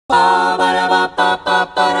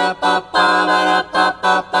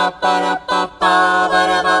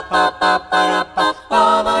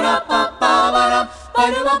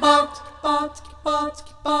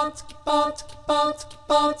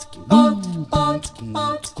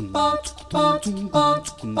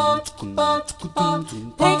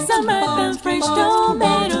Take some ripe and fresh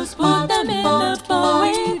tomatoes, put them in a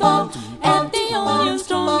boiling bowl. Add the onion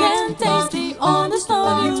strong and tasty, on the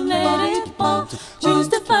stove you let it boil. Choose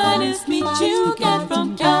the finest meat you get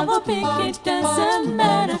from cow or pig, it doesn't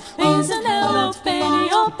matter. Beans and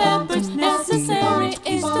jalapeno or peppers, necessary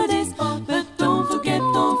is to this. But don't forget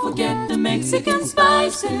the Mexican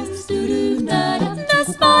spices. The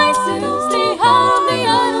spices, the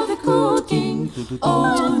heart of the cooking.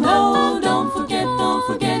 Oh no, don't forget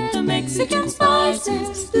the Mexican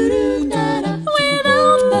spices. Without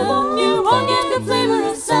them, you won't get the flavor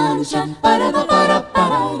of sunshine.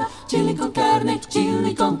 Chili con carne,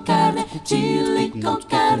 chili con carne, chili con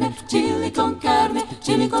carne, chili con carne,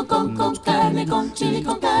 chili con carne, con chili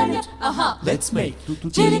con carne. Aha! Let's make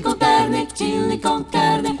Chili con carne, chili con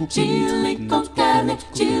carne, chili con carne,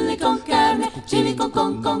 chili con carne, chili con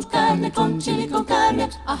carne, con chili con carne.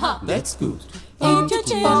 Aha! That's good. Eat your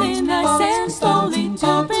chili nice and slowly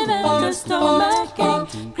to prevent the stomach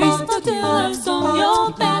ache. Crisp tortillas on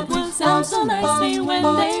your back will sound so nicely when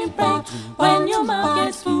they break. When your mouth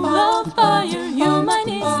gets full of fire, you might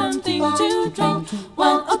need something to drink.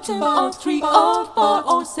 1 or 2 or 3 or 4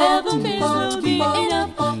 or 7 beers will be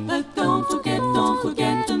enough. But don't forget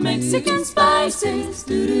the Mexican spices.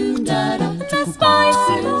 The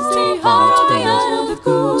spices, the heart of the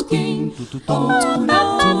cooking. Oh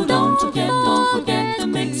no, don't forget the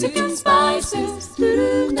Mexican spices.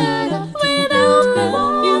 Without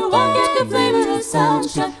them, you won't get the flavor of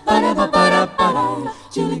sunshine.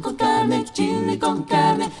 Chili con carne, chili con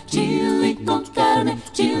carne, chili con carne,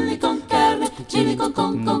 chili con carne, chili con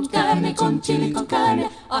carne, con chili con carne.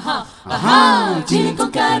 Aha, aha! Chili con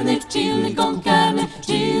carne, chili con carne,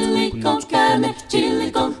 chili con carne,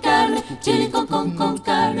 chili con carne, chili con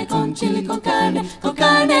carne, con chili con carne, con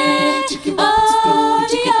carne.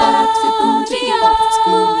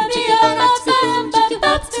 Oh,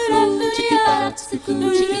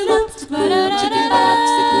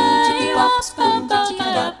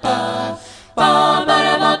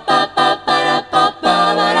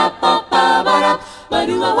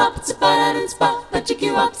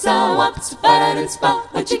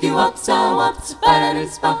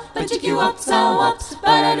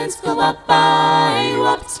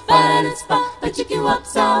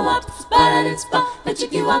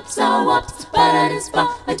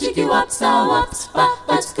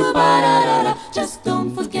 just don't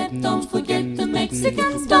forget the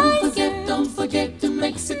Mexican spices. Don't forget the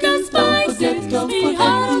Mexican spices. The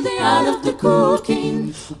heart of the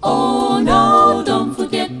cooking. Oh no, don't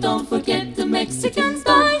forget the Mexican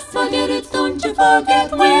spices. Forget it, don't you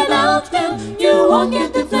forget. Without them, you won't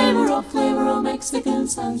get the flavor of Mexican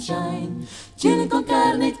sunshine. Chili con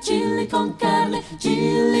carne, chili con carne,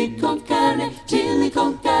 chili con carne, chili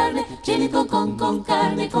con carne, chili con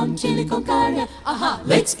carne, con chili con carne. Aha!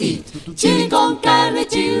 Let's eat Chili con carne,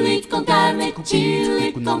 chili con carne,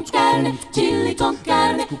 chili con carne, chili con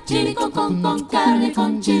carne, chili con carne,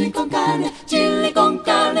 con chili con carne, chili con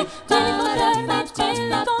carne.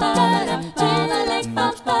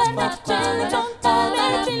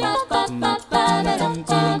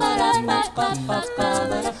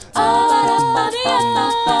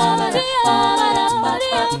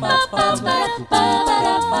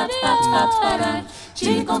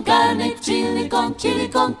 Chili con carne, chili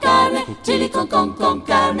con carne, chili con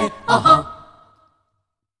carne. Aha!